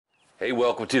Hey,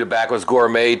 welcome to the Backwoods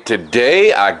Gourmet.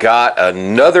 Today I got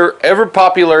another ever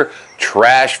popular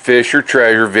trash fish or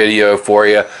treasure video for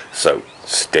you, so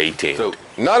stay tuned. So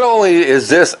not only is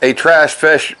this a trash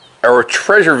fish or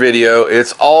treasure video,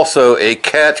 it's also a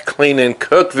catch, clean, and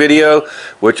cook video,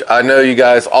 which I know you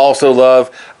guys also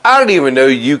love. I didn't even know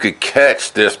you could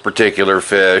catch this particular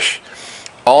fish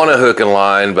on a hook and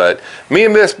line, but me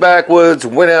and Miss Backwoods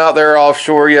went out there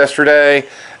offshore yesterday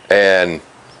and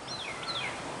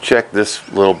check this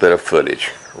little bit of footage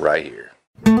right here.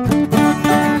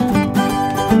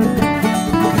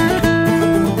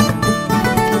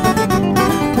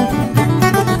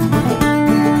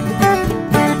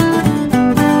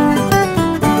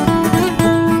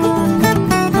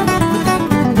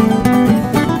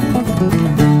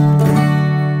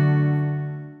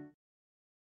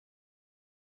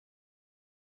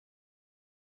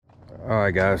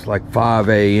 Alright guys, like 5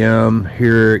 a.m.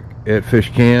 here at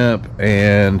fish camp,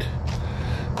 and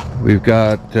we've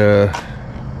got the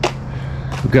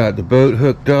boat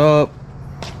hooked up,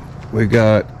 we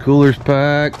got coolers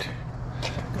packed,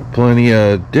 got plenty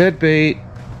of dead bait,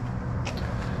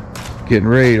 getting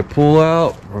ready to pull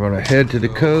out. We're going to head to the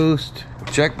coast.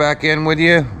 We'll check back in with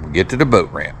you, we'll get to the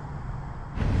boat ramp.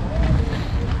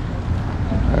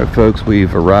 Alright folks,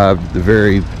 we've arrived at the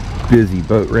very busy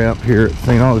boat ramp here at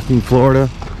St. Augustine, Florida.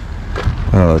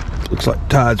 Looks like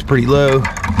tide's pretty low.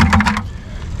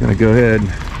 Gonna go ahead and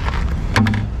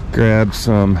grab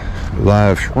some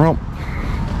live shrimp.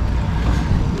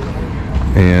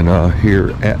 And here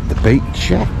at the bait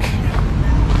shack.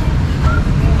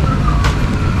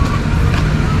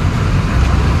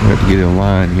 I have to get in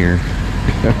line here.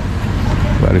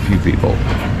 Quite a few people.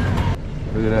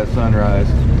 Look at that sunrise.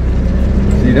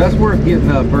 See, that's worth getting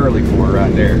up early for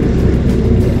right there.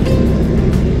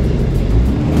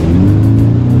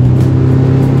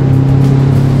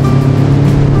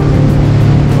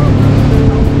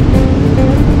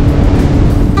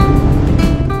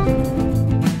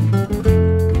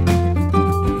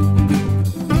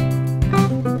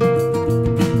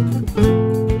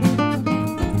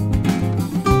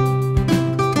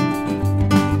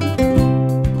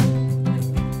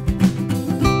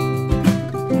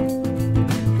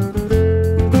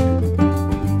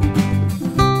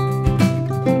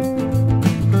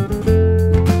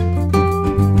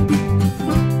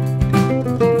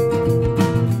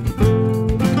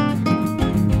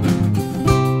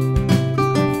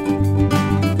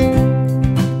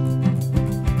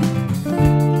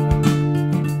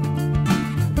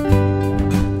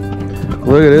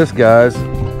 Look at this, guys.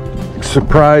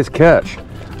 Surprise catch.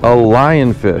 A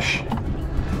lionfish.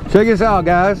 Check this out,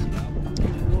 guys.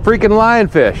 Freaking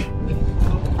lionfish.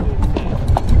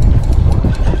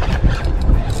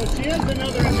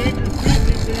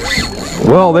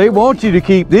 Well, they want you to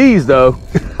keep these, though.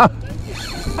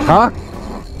 Huh?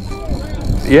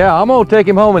 Yeah, I'm going to take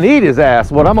him home and eat his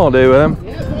ass. What I'm going to do with him.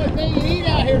 Yeah, that's the only thing you eat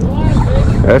out here is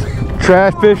lionfish. That's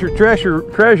trash fish or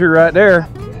treasure right there.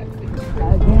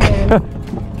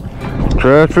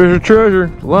 Trash fish or treasure,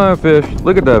 lionfish.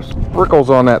 Look at the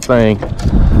sprinkles on that thing.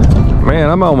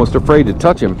 Man, I'm almost afraid to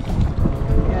touch him.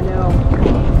 Yeah, I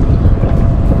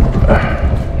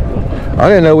know. I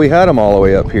didn't know we had them all the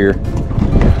way up here.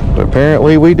 But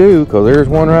apparently we do, because there's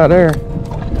one right there.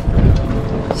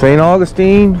 St.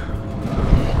 Augustine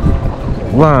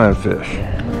lionfish.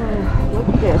 Oh, look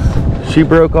at this. She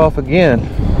broke off again.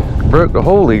 Broke the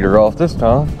whole leader off this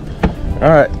time.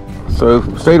 Alright. So,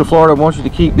 state of Florida wants you to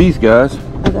keep these guys.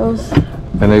 Are those?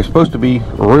 And they're supposed to be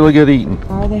really good eating.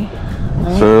 Are they?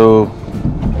 Right. So,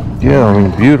 yeah, I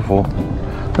mean, beautiful.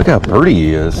 Look how pretty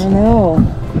he is. I know.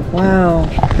 Wow.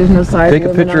 There's no size limit.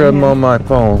 Take a picture of him on my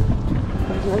phone.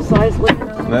 There's no size limit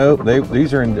on him? No,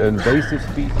 these are invasive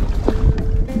species.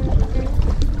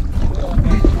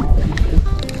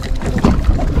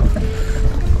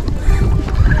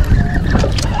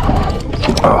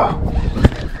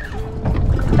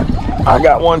 I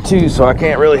got one too, so I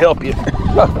can't really help you.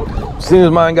 As soon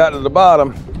as mine got to the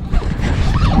bottom.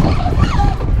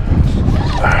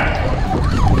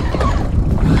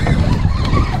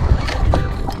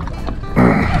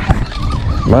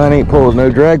 Mine ain't pulling no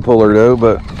drag puller though,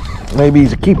 but maybe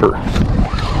he's a keeper.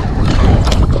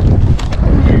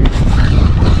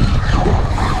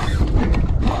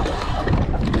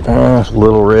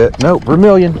 Little red. Nope,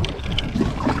 vermilion.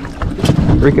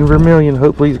 Freaking vermilion.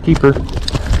 Hopefully he's a keeper.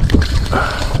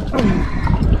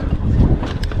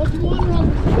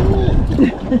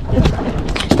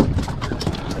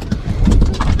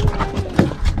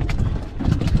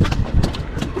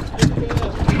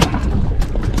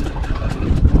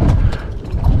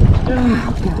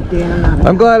 God damn, I'm not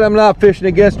I'm glad I'm not fishing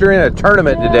against her in a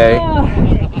tournament today.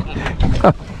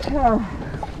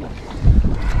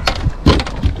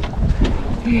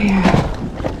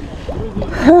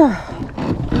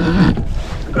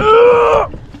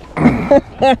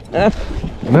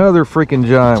 Another freaking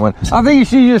giant one. I think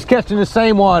she's just catching the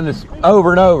same one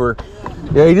over and over.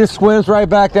 Yeah, he just swims right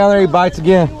back down there. He bites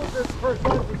again.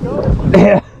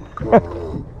 Yeah.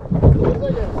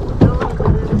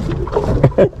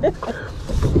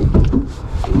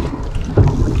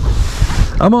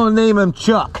 I'm gonna name him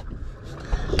Chuck.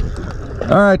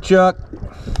 All right, Chuck. Oh,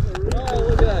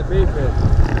 look at that bait fish.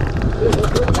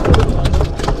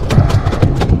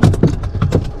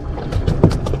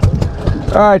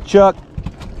 All right, Chuck.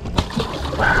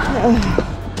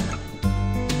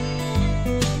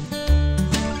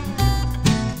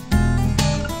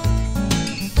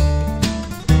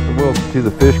 Welcome to the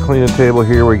fish cleaning table.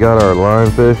 Here we got our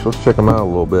lionfish. Let's check him out a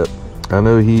little bit. I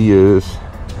know he is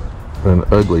an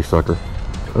ugly sucker.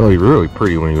 Oh, he's really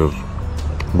pretty when he goes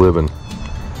living.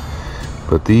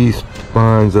 But these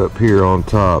spines up here on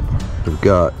top have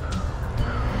got,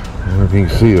 I don't know if you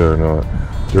can see it or not,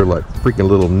 they're like freaking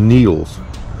little needles.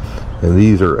 And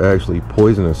these are actually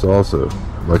poisonous also,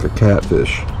 like a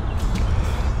catfish.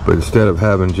 But instead of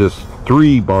having just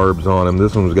 3 barbs on him,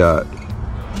 this one's got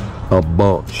a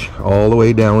bunch all the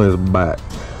way down his back.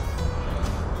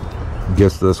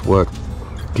 Guess that's what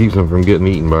keeps him from getting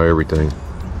eaten by everything.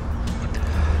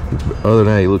 Other than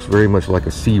that, he looks very much like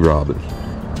a sea robin.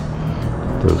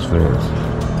 Those fins,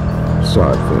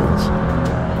 side fins,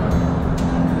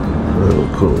 real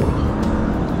cool.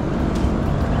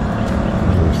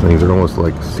 These things are almost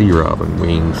like sea robin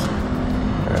wings.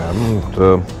 I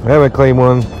haven't claimed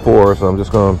one before, so I'm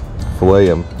just gonna fillet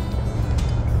him.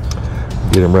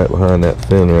 Get him right behind that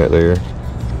fin right there.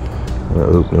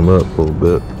 I'll open him up a little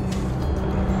bit.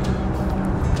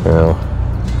 Now,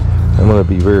 I'm going to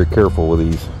be very careful with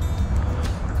these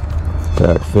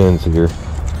back fins here.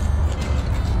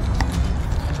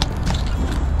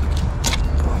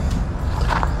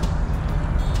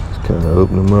 Just kind of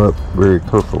open them up very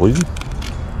carefully.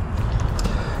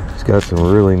 He's got some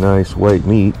really nice white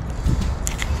meat.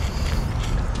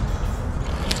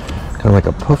 Kind of like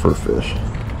a puffer fish.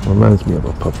 Reminds me of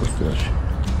a puffer fish.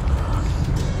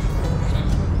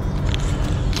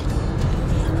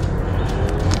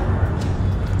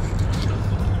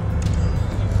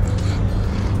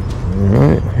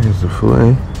 Alright, here's the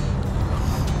fillet.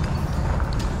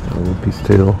 A little piece of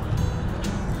tail.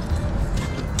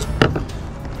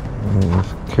 And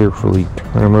just carefully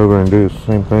turn them over and do the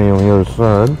same thing on the other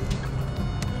side.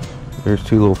 There's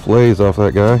 2 little fillets off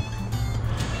that guy.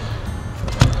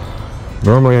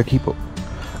 Normally I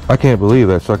can't believe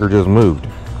that sucker just moved.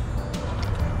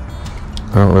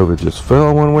 I don't know if it just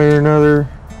fell one way or another.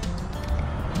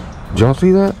 Did y'all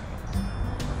see that?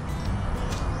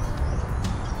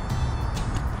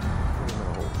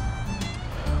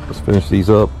 Let's finish these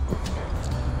up.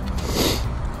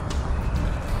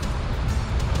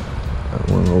 Got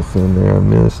one little fin there I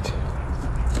missed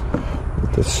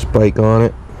with the spike on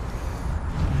it.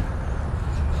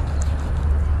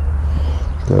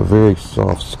 Got a very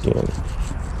soft skin.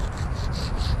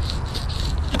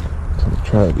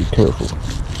 Try to be careful.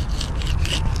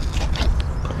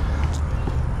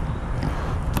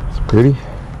 It's pretty.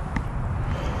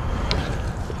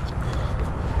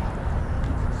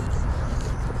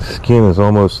 The skin is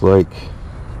almost like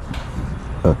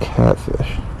a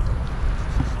catfish.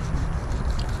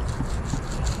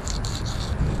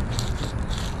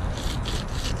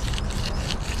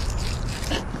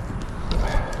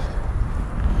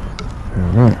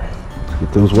 Alright,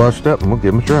 get those washed up and we'll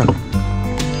give them a try.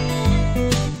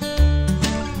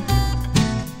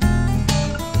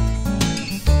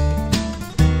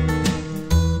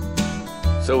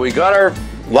 So we got our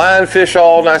lionfish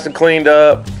all nice and cleaned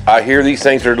up. I hear these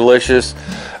things are delicious.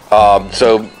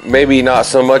 So maybe not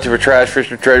so much of a trash fish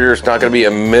or treasure. It's not going to be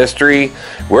a mystery.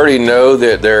 We already know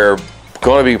that they're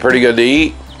going to be pretty good to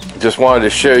eat. Just wanted to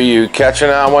show you catching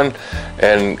that one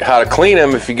and how to clean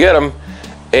them if you get them.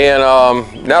 And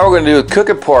now we're going to do the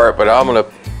cooking part, but I'm going to,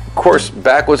 of course,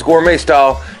 Backwoods Gourmet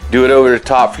Style, do it over the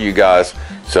top for you guys.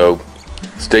 So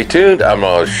stay tuned. I'm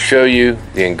going to show you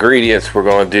the ingredients we're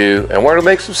going to do, and we're going to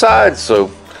make some sides, so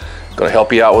I'm going to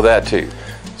help you out with that too.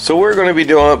 So we're going to be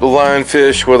doing up the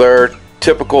lionfish with our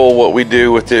typical, what we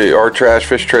do with our trash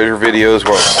fish treasure videos.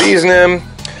 We're going to season them.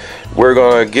 We're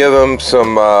going to give them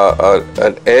some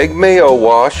an egg mayo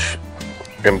wash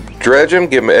and dredge them,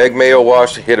 give them an egg mayo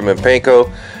wash, hit them in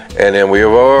panko, and then we've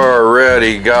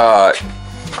already got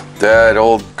that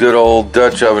good old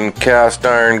Dutch oven cast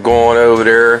iron going over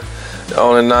there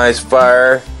on a nice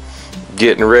fire.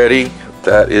 getting ready.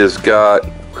 That is got,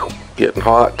 getting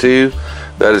hot too.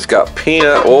 That has got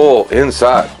peanut oil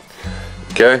inside.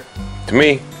 Okay, to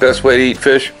me, best way to eat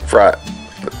fish, fry it.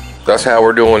 That's how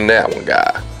we're doing that one,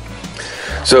 guy.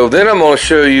 So then I'm going to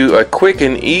show you a quick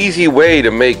and easy way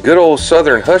to make good old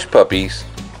Southern hush puppies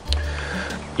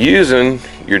using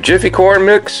your Jiffy corn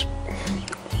mix.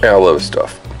 And I love this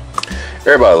stuff.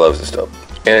 Everybody loves this stuff,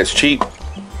 and it's cheap.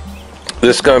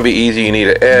 This is going to be easy. You need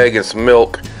an egg and some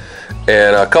milk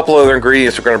and a couple other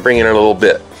ingredients we're going to bring in a little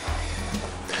bit.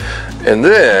 And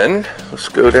then let's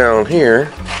go down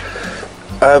here.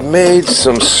 I've made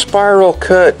some spiral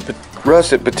cut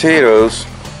russet potatoes,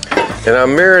 and I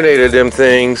marinated them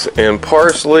things in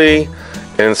parsley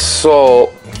and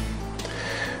salt,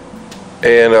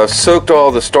 and I've soaked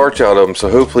all the starch out of them, so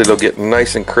hopefully they'll get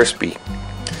nice and crispy.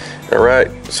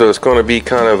 Alright, so it's going to be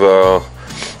kind of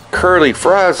curly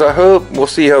fries, I hope. We'll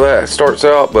see how that starts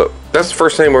out, but that's the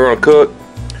first thing we're going to cook.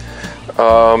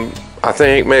 I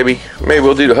think maybe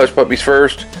we'll do the hush puppies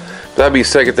first. That'll be the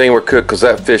second thing we're cook, because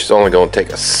that fish is only going to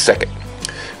take a second.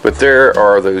 But there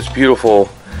are those beautiful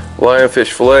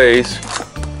lionfish fillets.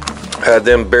 Had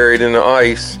them buried in the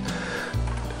ice,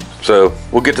 so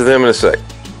we'll get to them in a sec.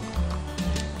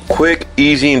 Quick,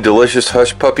 easy, and delicious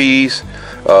hush puppies.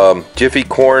 Jiffy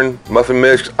corn muffin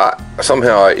mix.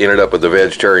 Somehow I ended up with the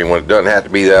vegetarian one. It doesn't have to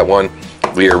be that one.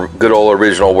 Your good old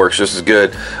original works just as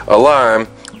good. A lime,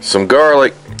 some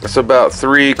garlic, that's about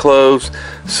 3 cloves,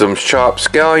 some chopped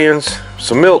scallions,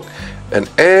 some milk, an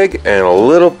egg, and a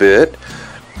little bit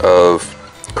of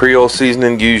Creole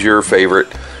seasoning. Use your favorite,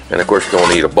 and of course you're going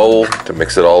to need a bowl to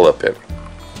mix it all up in.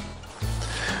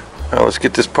 Now let's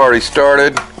get this party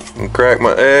started and crack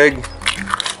my egg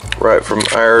right from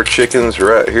our chickens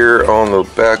right here on the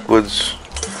Backwoods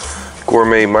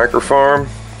Gourmet Micro Farm.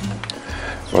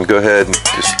 I'm going to go ahead and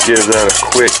just give that a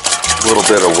quick little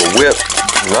bit of a whip.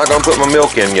 I'm not going to put my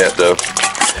milk in yet though.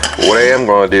 But what I am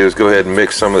going to do is go ahead and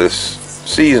mix some of this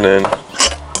seasoning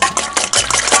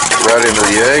right into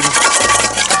the egg.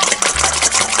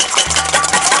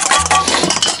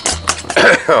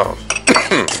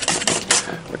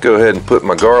 I'll go ahead and put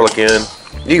my garlic in.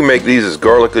 You can make these as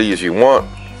garlicky as you want.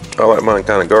 I like mine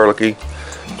kind of garlicky.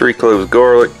 3 cloves of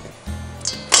garlic.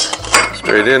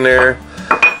 Straight in there.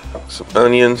 Some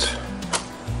onions.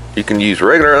 You can use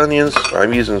regular onions.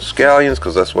 I'm using scallions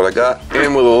because that's what I got.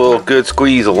 And with a little good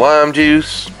squeeze of lime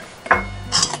juice.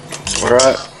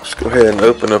 Alright, let's go ahead and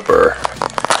open up our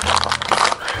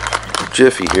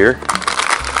Jiffy here.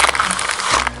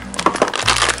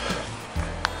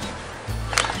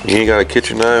 You ain't got a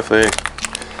kitchen knife, eh?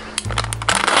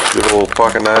 Good old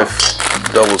pocket knife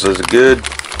doubles as good.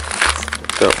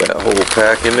 Dump that whole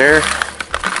pack in there.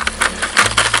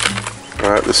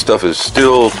 Alright, this stuff is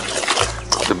still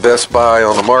the best buy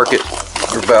on the market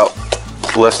for about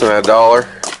less than $1.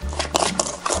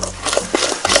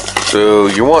 So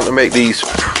you want to make these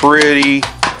pretty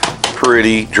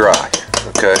dry,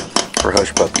 okay, for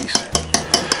hush puppies.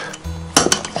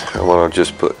 I want to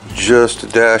just put just a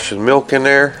dash of milk in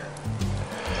there.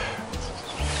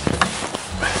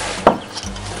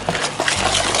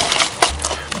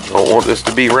 Don't want this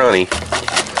to be runny.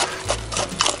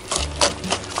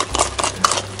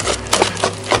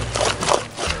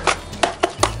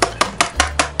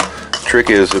 Trick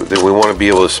is that we want to be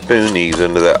able to spoon these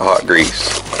into that hot grease.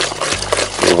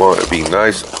 We want it to be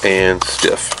nice and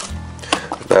stiff.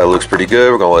 That looks pretty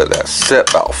good. We're going to let that set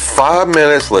about 5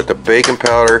 minutes. Let the baking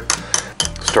powder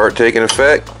start taking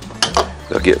effect.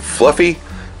 They'll get fluffy,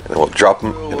 and then we'll drop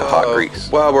them in the hot grease.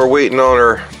 While we're waiting on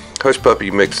our hush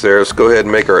puppy mix there, let's go ahead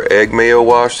and make our egg mayo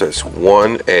wash. That's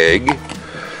 1 egg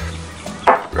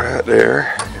right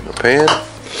there in the pan.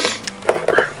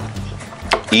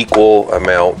 Equal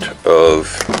amount of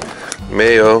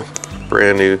mayo,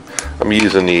 brand new. I'm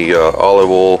using the olive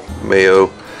oil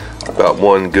mayo, about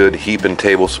 1 good heaping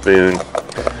tablespoon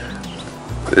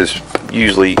is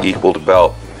usually equal to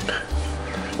about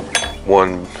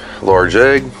 1 large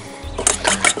egg.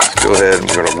 Let's go ahead and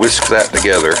we're going to whisk that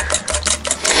together.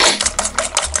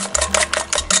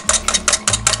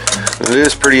 It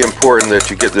is pretty important that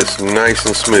you get this nice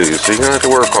and smooth, so you're going to have to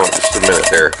work on it just a minute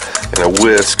there. And a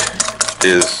whisk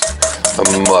is a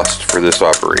must for this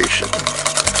operation.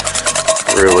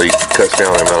 Really cuts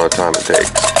down the amount of time it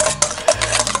takes.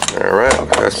 Alright,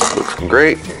 that's looking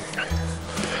great.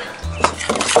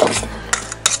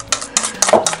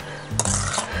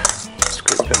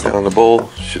 Scoop that down the bowl.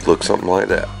 Should look something like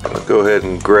that. I'll go ahead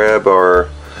and grab our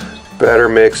batter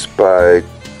mix by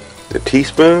the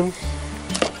teaspoon.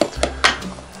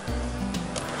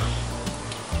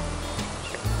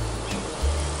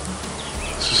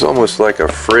 This is almost like a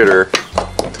fritter.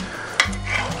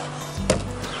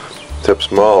 tip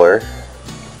smaller.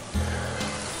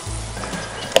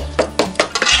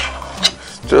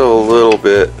 Still a little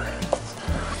bit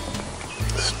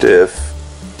stiff,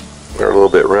 or a little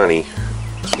bit runny.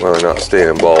 That's why they're not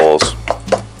staying balls.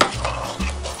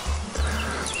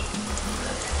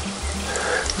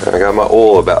 I got my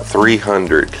oil about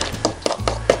 300.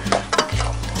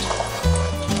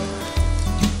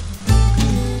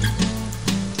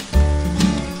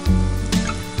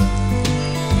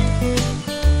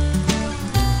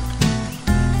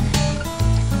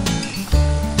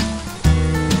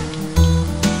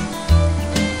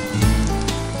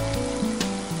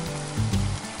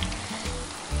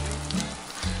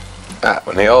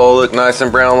 When they all look nice and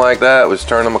brown like that, we just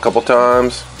turn them a couple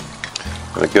times.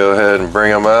 I'm going to go ahead and bring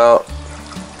them out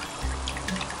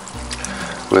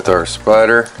with our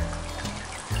spider.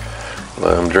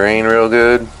 Let them drain real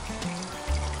good.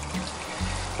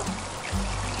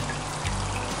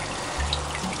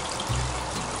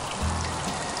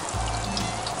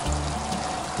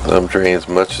 Let them drain as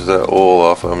much as that oil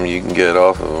off of them you can get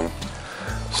off of them.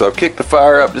 So I've kicked the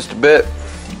fire up just a bit.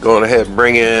 Going ahead and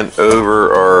bring in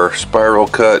over our spiral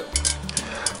cut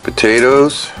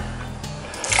potatoes.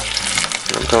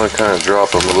 I'm going to kind of drop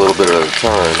them a little bit at a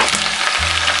time.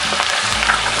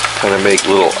 Kind of make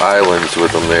little islands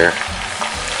with them there.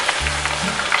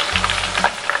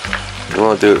 You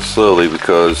want to do it slowly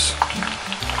because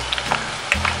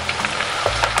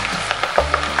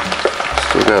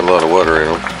still got a lot of water in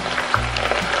them.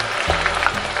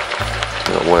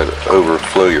 You don't want it to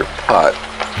overflow your pot,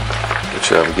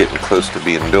 which I'm getting close to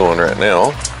doing right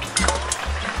now.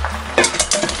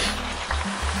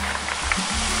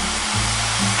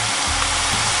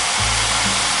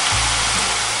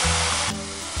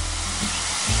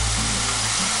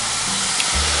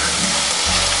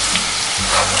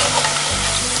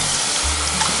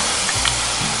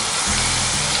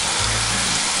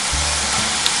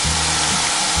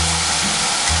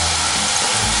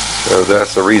 So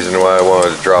that's the reason why I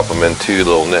wanted to drop them in two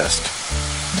little nests.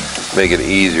 Make it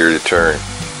easier to turn.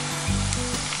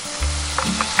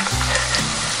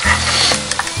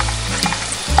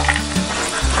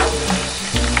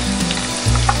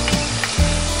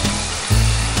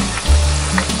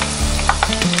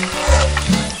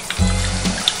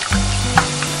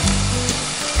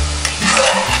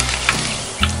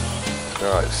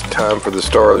 Alright, it's time for the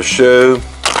star of the show.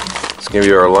 It's going to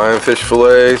be our lionfish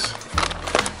fillets.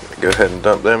 Go ahead and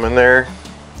dump them in there.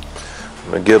 I'm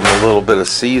going to give them a little bit of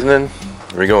seasoning.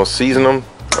 We're going to season them.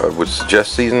 I would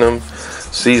suggest season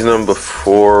them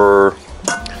before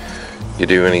you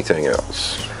do anything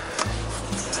else.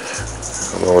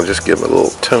 I'm going to just give them a little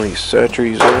Tony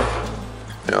Chachere's there.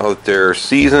 Now that they're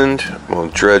seasoned, I'm going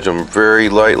to dredge them very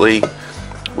lightly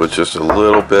with just a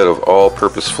little bit of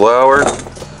all-purpose flour,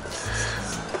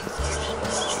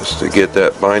 just to get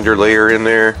that binder layer in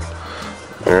there.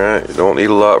 Alright, you don't need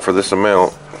a lot for this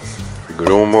amount. If you're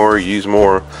doing more, use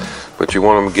more, but you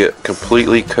want them to get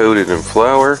completely coated in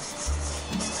flour.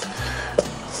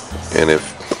 And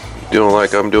if you're doing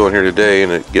like I'm doing here today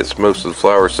and it gets most of the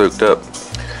flour soaked up,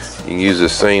 you can use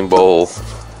this same bowl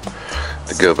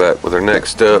to go back with our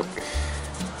next step.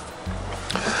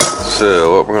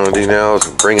 So what we're going to do now is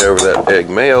bring over that egg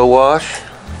mayo wash.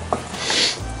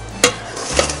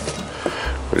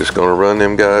 We're just going to run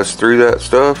them guys through that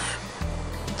stuff.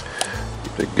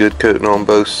 Get a good coating on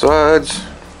both sides.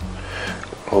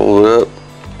 Hold it up.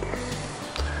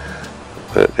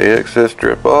 Let the excess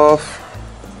drip off.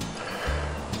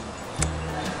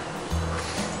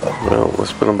 Well,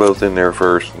 let's put them both in there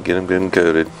first and get them good and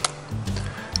coated,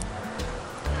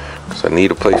 because I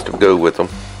need a place to go with them.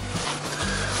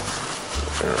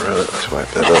 Alright, let's wipe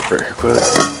that up very quick.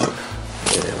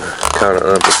 And I'm kind of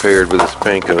unprepared with this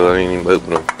panko. I didn't even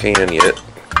open a can yet.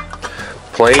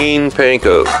 Plain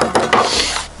panko.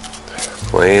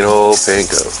 Plain old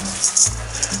panko.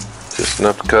 Just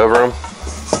enough to cover them.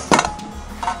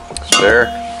 It's there.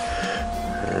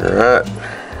 Alright.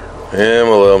 And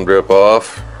we'll let them drip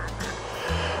off.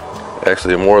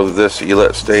 Actually, the more of this you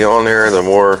let stay on there, the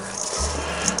more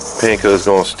panko is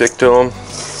going to stick to them.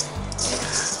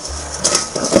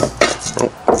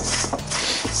 Oh.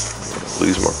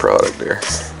 Lose my product there.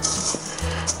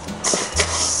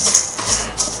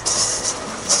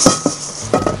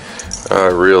 I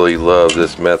really love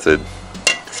this method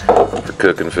for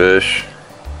cooking fish.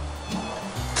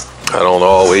 I don't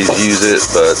always use it,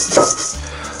 but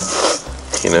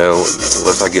you know,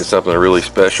 unless I get something really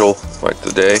special like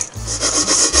today,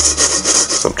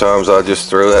 sometimes I just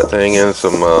throw that thing in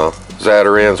some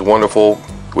Zatarain's Wonderful,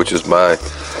 which is my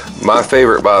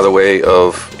favorite, by the way.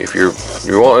 Of if you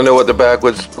want to know what the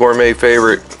Backwoods Gourmet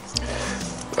favorite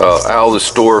out of the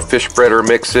store fish spreader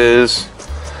mixes.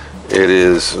 It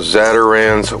is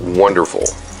Zatarain's Wonderful.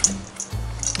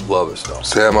 Love this stuff.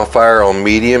 So I have my fire on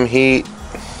medium heat.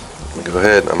 Go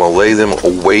ahead, I'm gonna lay them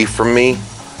away from me.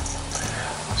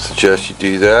 Suggest you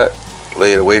do that.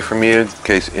 Lay it away from you in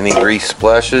case any grease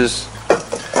splashes.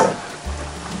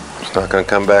 It's not gonna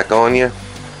come back on you.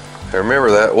 Now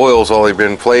remember, that oil's already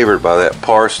been flavored by that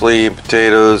parsley and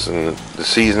potatoes and the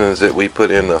seasonings that we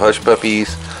put in the hush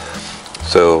puppies.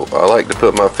 So I like to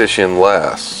put my fish in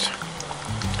last.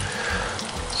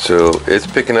 So it's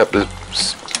picking up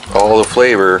all the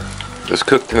flavor that's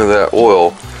cooked into that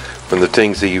oil from the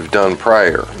things that you've done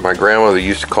prior. My grandmother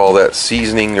used to call that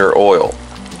seasoning your oil.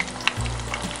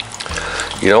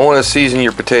 You don't want to season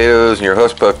your potatoes and your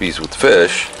hush puppies with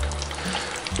fish,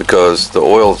 because the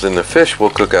oils in the fish will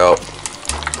cook out.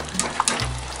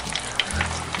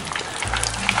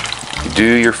 You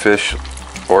do your fish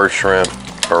or shrimp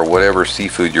or whatever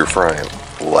seafood you're frying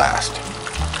last.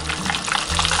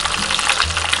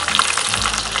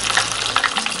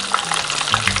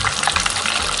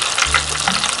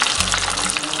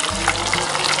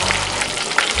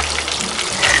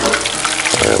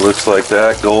 It looks like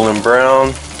that, golden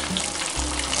brown.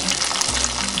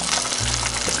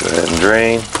 Go ahead and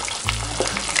drain.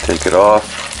 Take it off.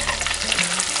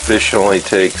 Fish only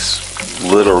takes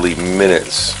literally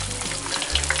minutes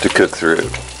to cook through,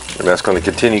 and that's going to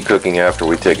continue cooking after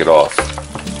we take it off.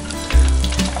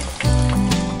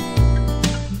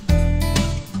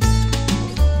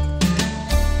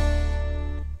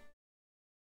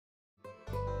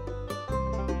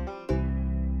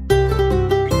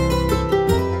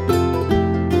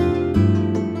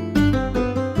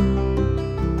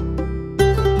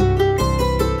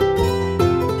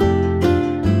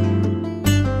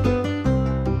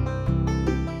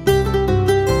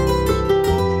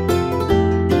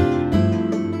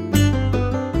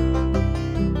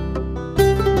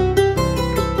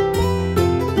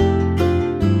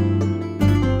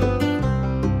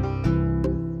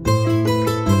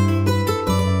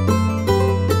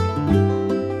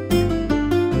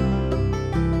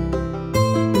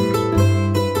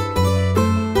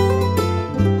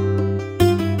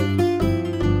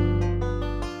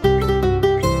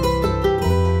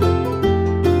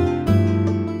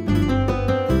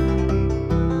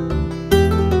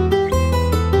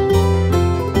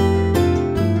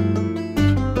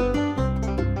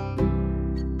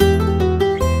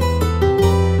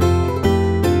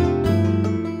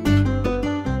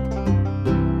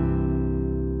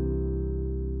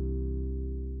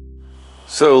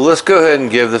 So let's go ahead and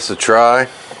give this a try.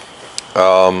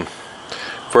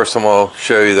 First I'm going to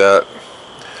show you that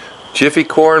Jiffy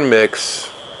Corn Mix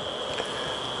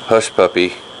Hush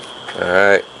Puppy.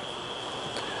 Alright.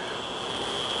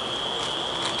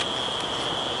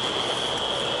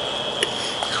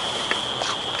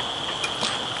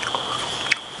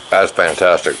 That's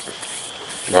fantastic.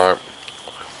 Alright.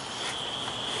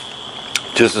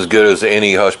 Just as good as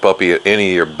any Hush Puppy at any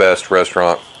of your best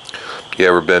restaurant you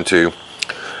ever been to.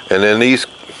 And then these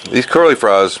curly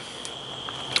fries,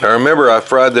 I remember I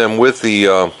fried them with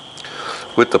the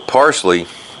parsley,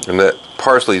 and that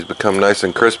parsley's become nice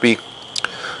and crispy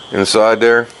inside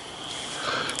there.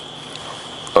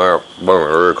 Alright,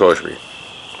 very crispy.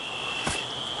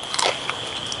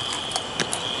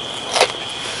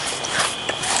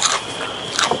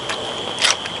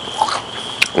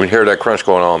 We hear that crunch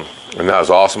going on, and that was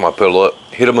awesome. I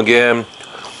hit them again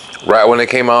right when they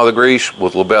came out of the grease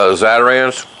with a little bit of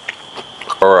Zatarain's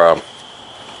or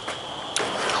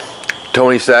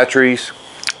Tony Chachere's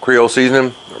Creole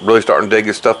seasoning. Really starting to dig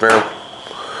this stuff now.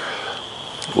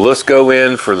 Let's go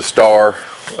in for the star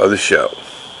of the show.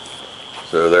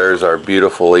 So there's our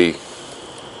beautifully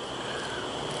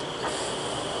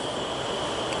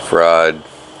fried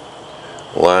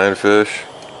lionfish.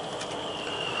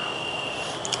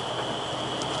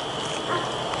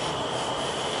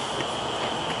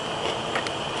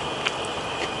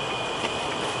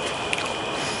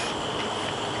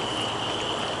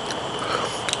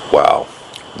 Wow,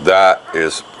 that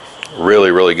is really,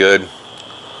 really good.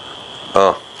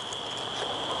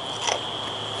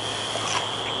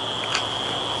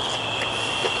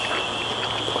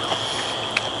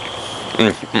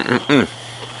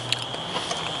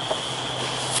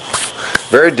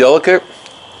 Very delicate.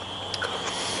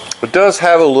 It does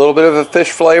have a little bit of a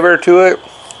fish flavor to it.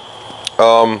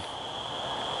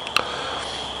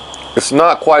 It's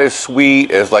not quite as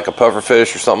sweet as like a puffer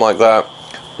fish or something like that,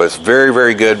 but it's very,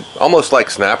 very good, almost like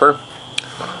snapper.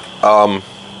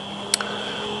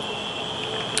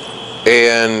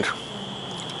 And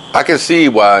I can see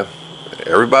why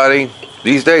everybody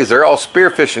These days, they're all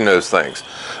spearfishing those things.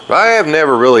 But I have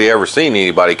never really ever seen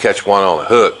anybody catch one on a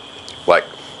hook like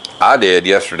I did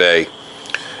yesterday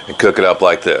and cook it up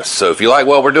like this. So if you like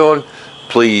what we're doing,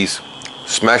 please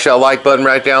smash that like button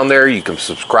right down there. You can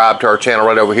subscribe to our channel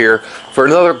right over here for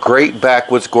another great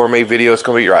Backwoods Gourmet video. It's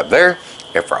going to be right there.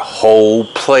 And for a whole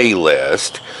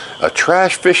playlist of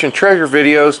trash, fish, and treasure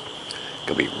videos, it's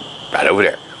going to be right over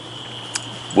there.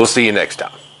 We'll see you next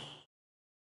time.